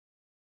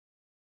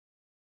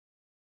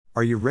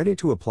Are you ready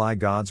to apply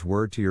God's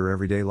Word to your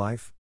everyday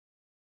life?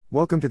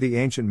 Welcome to the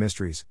Ancient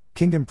Mysteries,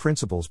 Kingdom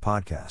Principles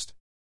podcast.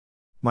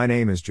 My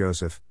name is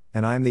Joseph,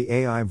 and I am the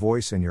AI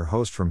voice and your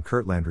host from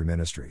Kurt Landry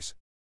Ministries.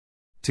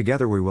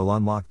 Together we will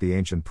unlock the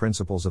ancient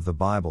principles of the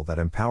Bible that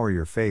empower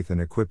your faith and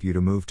equip you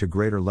to move to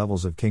greater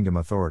levels of kingdom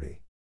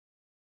authority.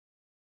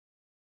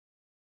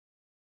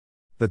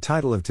 The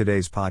title of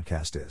today's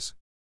podcast is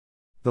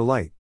The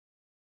Light.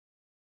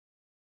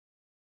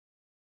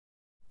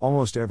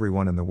 Almost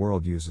everyone in the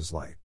world uses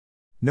light.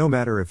 No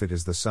matter if it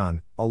is the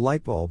sun, a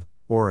light bulb,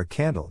 or a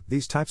candle,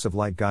 these types of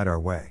light guide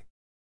our way.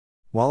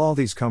 While all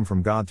these come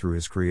from God through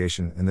His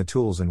creation and the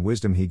tools and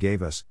wisdom He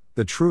gave us,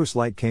 the truest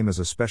light came as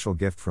a special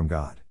gift from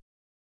God.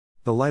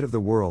 The light of the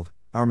world,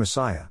 our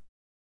Messiah.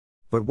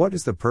 But what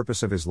is the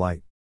purpose of His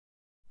light?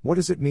 What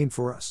does it mean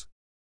for us?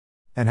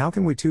 And how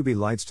can we too be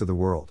lights to the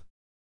world?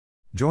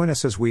 Join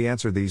us as we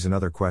answer these and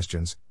other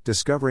questions,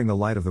 discovering the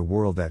light of the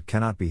world that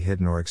cannot be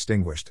hidden or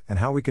extinguished, and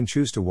how we can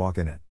choose to walk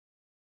in it.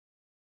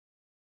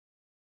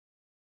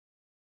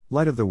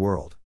 Light of the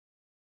world.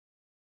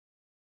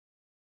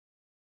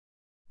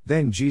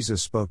 Then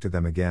Jesus spoke to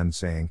them again,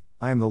 saying,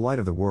 I am the light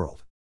of the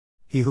world.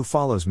 He who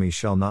follows me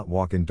shall not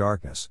walk in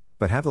darkness,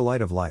 but have the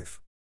light of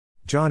life.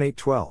 John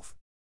 8:12.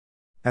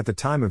 At the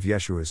time of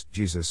Yeshua's,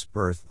 Jesus'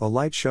 birth, a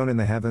light shone in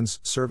the heavens,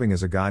 serving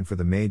as a guide for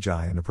the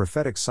Magi and a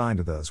prophetic sign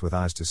to those with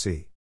eyes to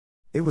see.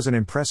 It was an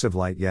impressive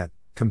light, yet,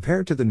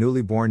 compared to the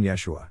newly born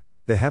Yeshua,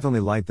 the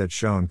heavenly light that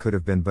shone could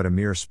have been but a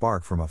mere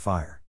spark from a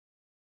fire.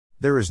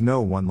 There is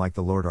no one like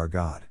the Lord our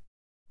God.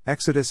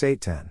 Exodus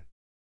 8:10.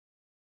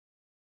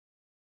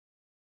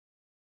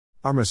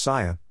 Our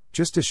Messiah,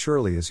 just as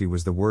surely as He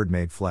was the Word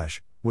made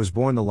flesh, was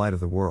born the light of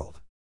the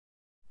world.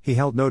 He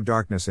held no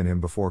darkness in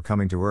Him before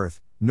coming to earth,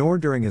 nor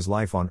during His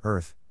life on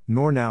earth,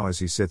 nor now as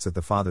He sits at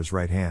the Father's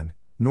right hand,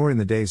 nor in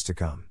the days to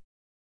come.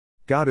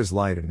 God is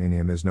light, and in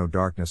Him is no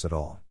darkness at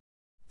all.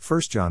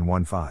 1 John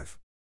 1:5.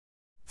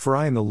 For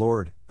I am the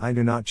Lord, I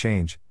do not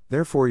change,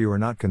 therefore you are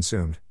not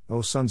consumed,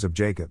 O sons of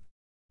Jacob.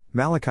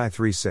 Malachi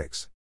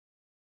 3:6.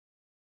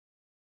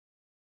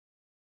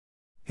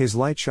 His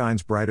light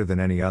shines brighter than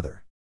any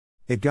other.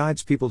 It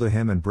guides people to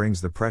Him and brings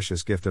the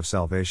precious gift of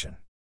salvation.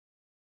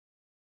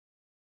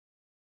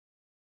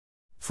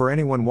 For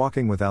anyone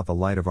walking without the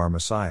light of our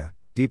Messiah,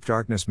 deep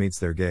darkness meets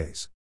their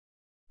gaze.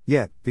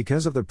 Yet,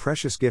 because of the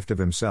precious gift of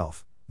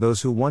Himself,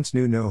 those who once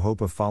knew no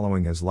hope of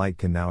following His light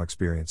can now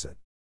experience it.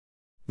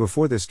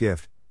 Before this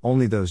gift,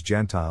 only those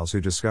Gentiles who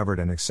discovered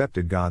and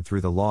accepted God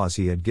through the laws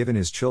He had given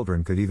His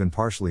children could even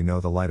partially know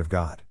the light of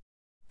God.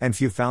 And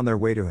few found their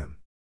way to Him.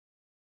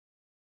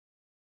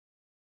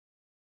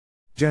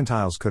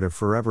 Gentiles could have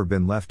forever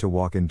been left to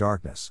walk in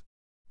darkness.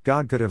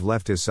 God could have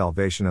left His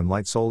salvation and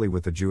light solely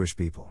with the Jewish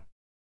people.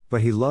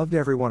 But He loved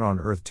everyone on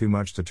earth too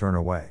much to turn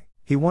away.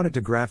 He wanted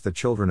to graft the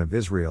children of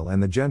Israel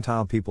and the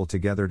Gentile people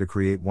together to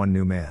create one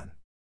new man.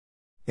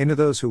 Into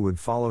those who would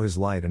follow His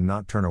light and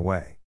not turn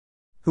away.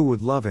 Who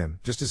would love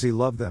Him just as He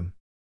loved them.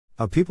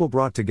 A people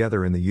brought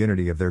together in the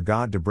unity of their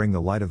God to bring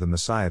the light of the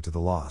Messiah to the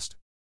lost.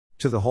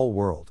 To the whole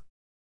world.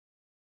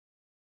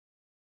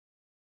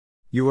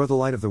 You are the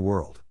light of the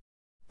world.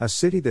 A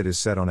city that is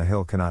set on a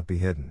hill cannot be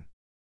hidden.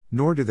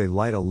 Nor do they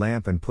light a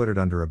lamp and put it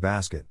under a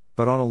basket,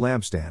 but on a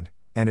lampstand,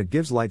 and it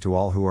gives light to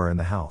all who are in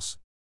the house.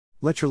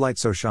 Let your light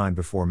so shine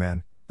before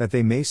men, that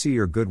they may see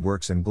your good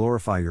works and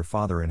glorify your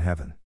Father in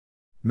heaven.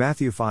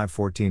 Matthew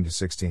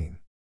 5:14-16.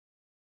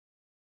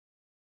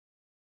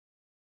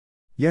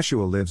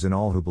 Yeshua lives in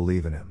all who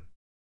believe in Him.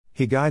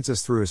 He guides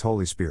us through His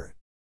Holy Spirit.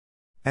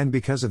 And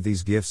because of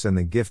these gifts and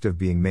the gift of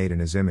being made in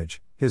His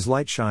image, His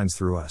light shines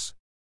through us.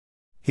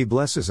 He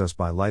blesses us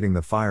by lighting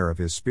the fire of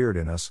His Spirit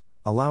in us,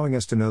 allowing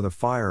us to know the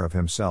fire of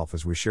Himself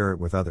as we share it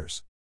with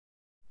others.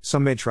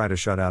 Some may try to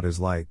shut out His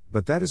light,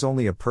 but that is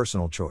only a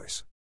personal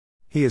choice.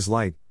 He is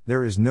light,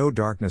 there is no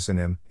darkness in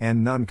Him,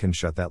 and none can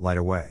shut that light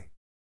away.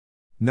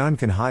 None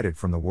can hide it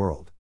from the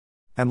world.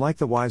 And like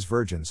the wise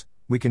virgins,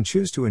 we can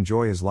choose to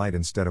enjoy His light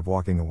instead of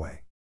walking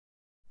away.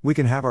 We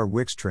can have our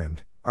wicks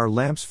trimmed, our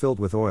lamps filled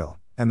with oil,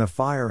 and the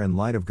fire and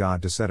light of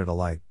God to set it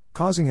alight,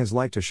 causing His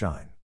light to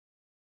shine.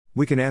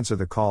 We can answer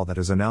the call that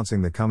is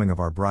announcing the coming of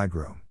our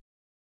bridegroom.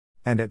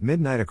 And at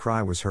midnight a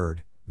cry was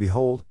heard,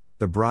 Behold,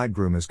 the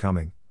bridegroom is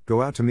coming,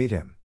 go out to meet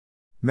Him.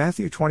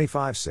 Matthew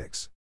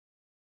 25:6.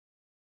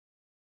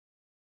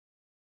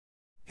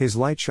 His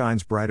light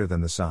shines brighter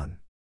than the sun.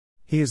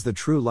 He is the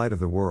true light of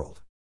the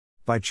world.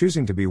 By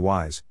choosing to be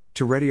wise,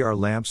 to ready our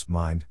lamps,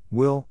 mind,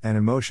 will, and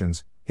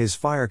emotions, His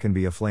fire can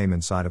be aflame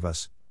inside of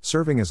us,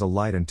 serving as a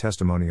light and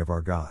testimony of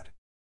our God.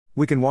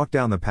 We can walk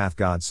down the path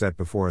God set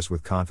before us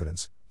with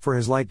confidence, for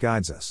His light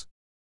guides us.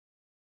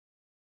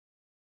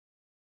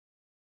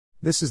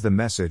 This is the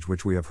message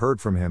which we have heard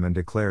from Him and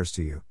declares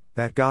to you,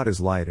 that God is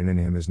light and in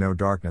Him is no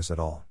darkness at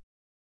all.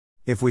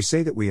 If we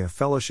say that we have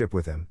fellowship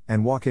with Him,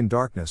 and walk in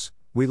darkness,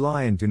 we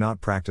lie and do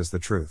not practice the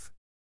truth.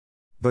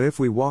 But if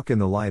we walk in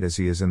the light as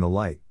He is in the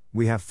light,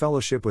 we have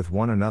fellowship with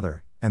one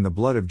another, and the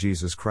blood of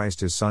Jesus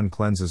Christ His Son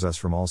cleanses us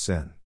from all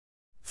sin.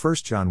 1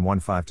 John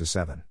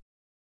 1:5-7.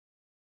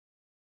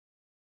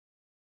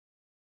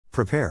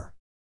 Prepare.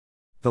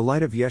 The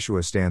light of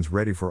Yeshua stands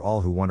ready for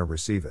all who want to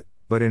receive it,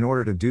 but in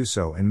order to do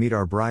so and meet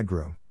our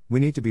bridegroom, we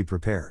need to be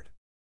prepared.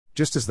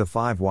 Just as the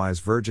 5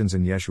 wise virgins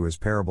in Yeshua's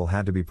parable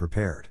had to be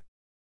prepared.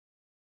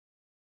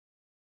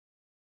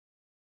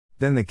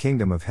 Then the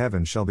kingdom of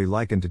heaven shall be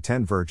likened to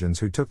 10 virgins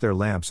who took their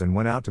lamps and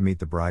went out to meet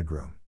the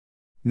bridegroom.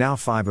 Now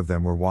 5 of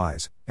them were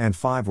wise, and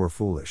 5 were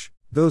foolish.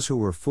 Those who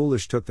were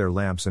foolish took their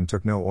lamps and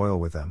took no oil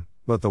with them,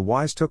 but the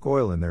wise took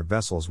oil in their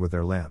vessels with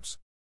their lamps.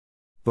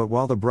 But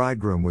while the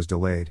bridegroom was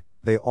delayed,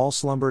 they all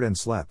slumbered and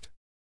slept.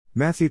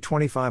 Matthew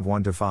 25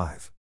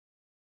 1-5.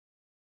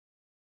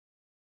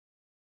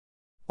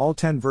 All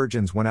 10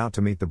 virgins went out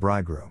to meet the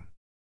bridegroom.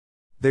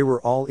 They were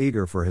all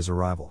eager for his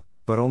arrival,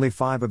 but only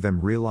 5 of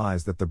them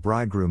realized that the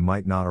bridegroom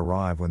might not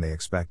arrive when they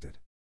expected.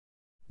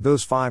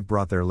 Those 5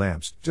 brought their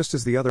lamps, just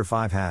as the other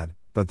 5 had,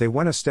 but they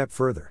went a step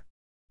further.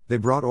 They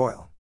brought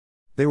oil.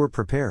 They were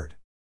prepared.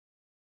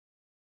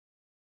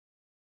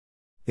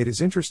 It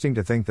is interesting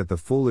to think that the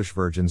foolish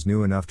virgins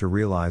knew enough to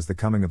realize the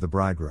coming of the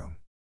bridegroom.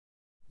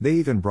 They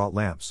even brought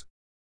lamps.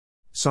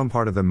 Some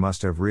part of them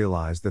must have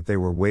realized that they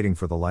were waiting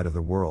for the light of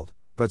the world,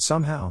 but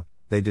somehow,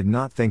 they did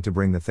not think to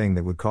bring the thing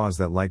that would cause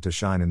that light to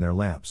shine in their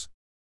lamps.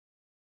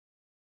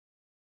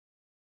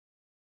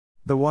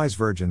 The wise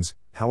virgins,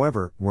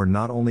 however, were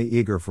not only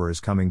eager for his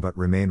coming but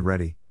remained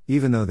ready,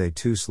 even though they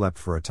too slept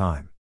for a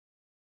time.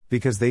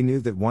 Because they knew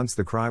that once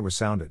the cry was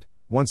sounded,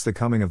 once the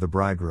coming of the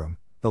bridegroom,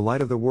 the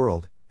light of the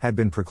world, had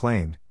been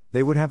proclaimed,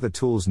 they would have the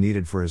tools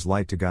needed for his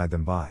light to guide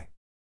them by.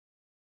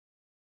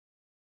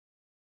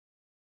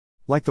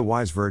 Like the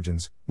wise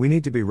virgins, we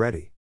need to be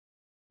ready.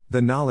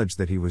 The knowledge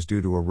that he was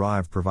due to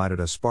arrive provided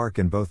a spark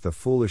in both the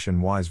foolish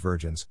and wise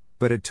virgins,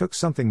 but it took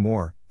something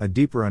more, a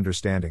deeper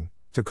understanding,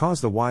 to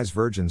cause the wise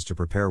virgins to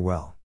prepare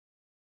well.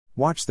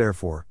 Watch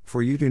therefore,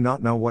 for you do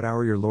not know what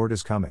hour your Lord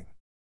is coming.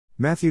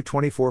 Matthew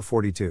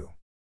 24:42.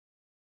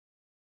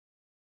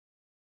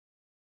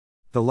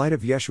 The light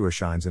of Yeshua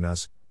shines in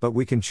us, but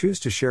we can choose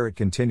to share it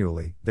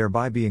continually,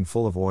 thereby being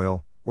full of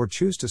oil, or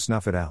choose to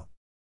snuff it out.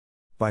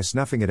 By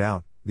snuffing it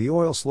out, the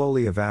oil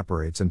slowly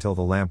evaporates until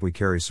the lamp we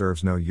carry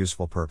serves no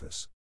useful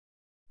purpose.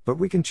 But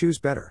we can choose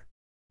better.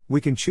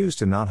 We can choose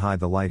to not hide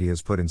the light he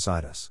has put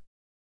inside us.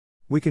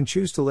 We can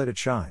choose to let it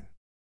shine.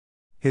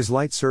 His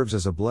light serves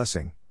as a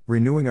blessing,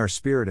 renewing our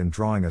spirit and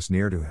drawing us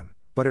near to him,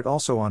 but it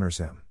also honors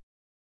him.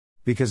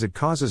 Because it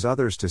causes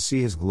others to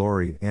see his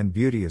glory and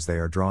beauty as they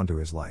are drawn to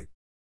his light.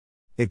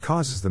 It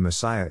causes the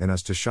Messiah in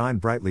us to shine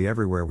brightly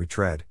everywhere we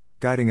tread,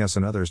 guiding us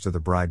and others to the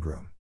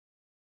bridegroom.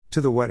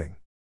 To the wedding.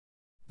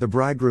 The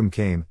bridegroom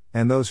came,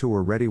 and those who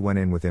were ready went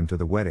in with him to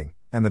the wedding,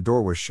 and the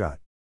door was shut.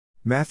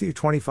 Matthew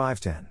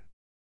 25:10.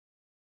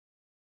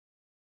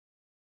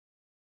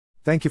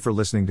 Thank you for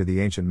listening to the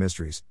Ancient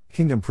Mysteries,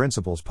 Kingdom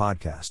Principles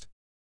podcast.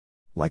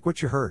 Like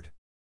what you heard?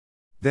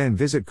 Then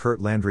visit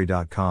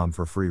kurtlandry.com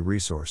for free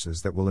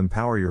resources that will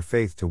empower your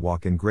faith to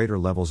walk in greater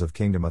levels of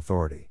kingdom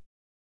authority.